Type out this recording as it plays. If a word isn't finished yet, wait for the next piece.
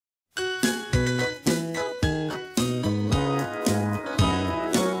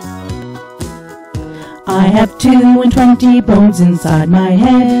I have 22 bones inside my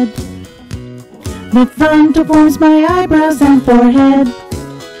head. The frontal forms my eyebrows and forehead.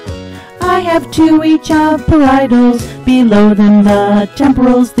 I have 2 each of parietals, below them the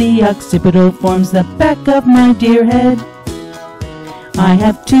temporals, the occipital forms the back of my dear head. I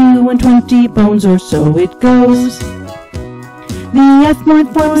have 22 bones, or so it goes. The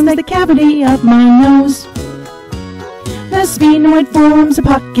ethmoid forms the cavity of my nose. The sphenoid forms a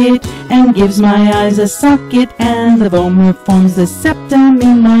pocket and gives my eyes a socket, and the vomer forms the septum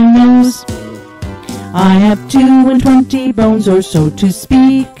in my nose. I have 22 bones, or so to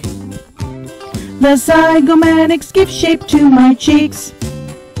speak. The zygomatics give shape to my cheeks.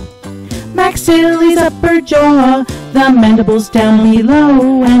 Maxillary's upper jaw, the mandibles down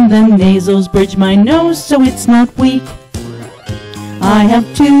below, and the nasals bridge my nose so it's not weak. I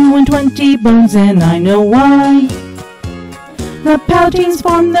have 22 bones and I know why. The palatines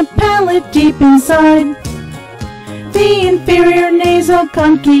form the palate deep inside. The inferior nasal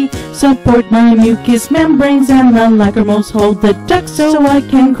conchae support my mucous membranes, and the lacrimals hold the duct so I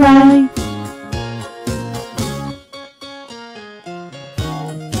can cry.